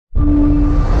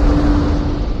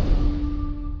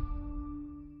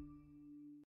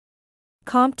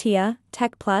CompTIA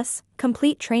Tech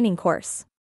Complete Training Course.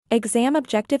 Exam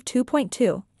Objective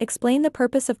 2.2. Explain the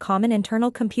purpose of common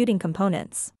internal computing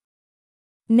components.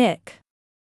 NIC.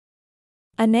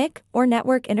 A NIC, or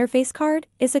Network Interface Card,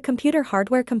 is a computer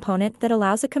hardware component that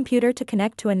allows a computer to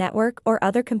connect to a network or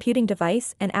other computing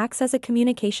device and acts as a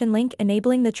communication link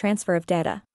enabling the transfer of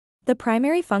data. The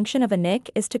primary function of a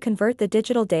NIC is to convert the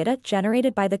digital data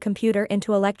generated by the computer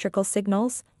into electrical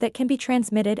signals that can be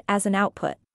transmitted as an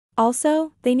output.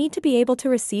 Also, they need to be able to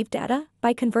receive data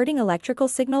by converting electrical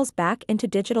signals back into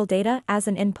digital data as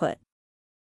an input.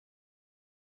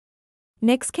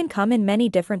 NICs can come in many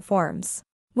different forms.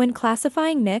 When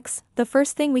classifying NICs, the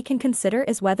first thing we can consider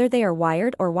is whether they are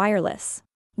wired or wireless.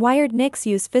 Wired NICs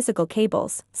use physical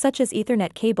cables, such as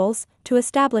Ethernet cables, to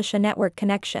establish a network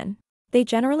connection. They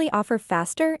generally offer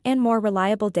faster and more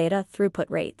reliable data throughput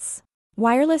rates.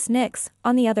 Wireless NICs,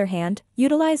 on the other hand,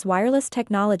 utilize wireless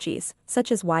technologies, such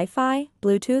as Wi-Fi,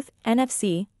 Bluetooth,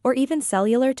 NFC, or even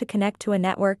cellular to connect to a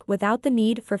network without the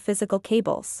need for physical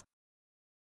cables.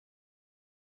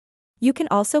 You can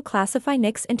also classify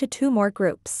NICs into two more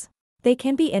groups. They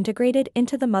can be integrated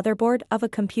into the motherboard of a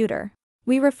computer.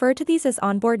 We refer to these as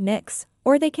onboard NICs,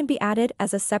 or they can be added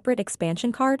as a separate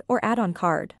expansion card or add-on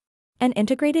card. An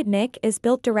integrated NIC is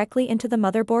built directly into the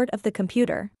motherboard of the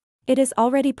computer. It is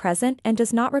already present and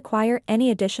does not require any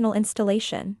additional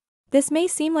installation. This may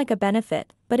seem like a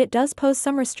benefit, but it does pose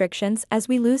some restrictions as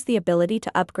we lose the ability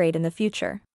to upgrade in the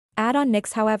future. Add-on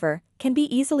NICs, however, can be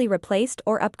easily replaced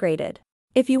or upgraded.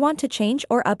 If you want to change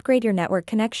or upgrade your network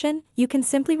connection, you can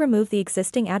simply remove the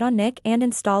existing add-on NIC and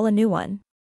install a new one.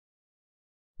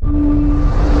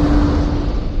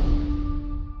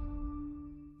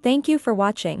 Thank you for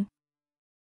watching.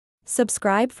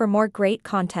 Subscribe for more great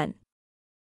content.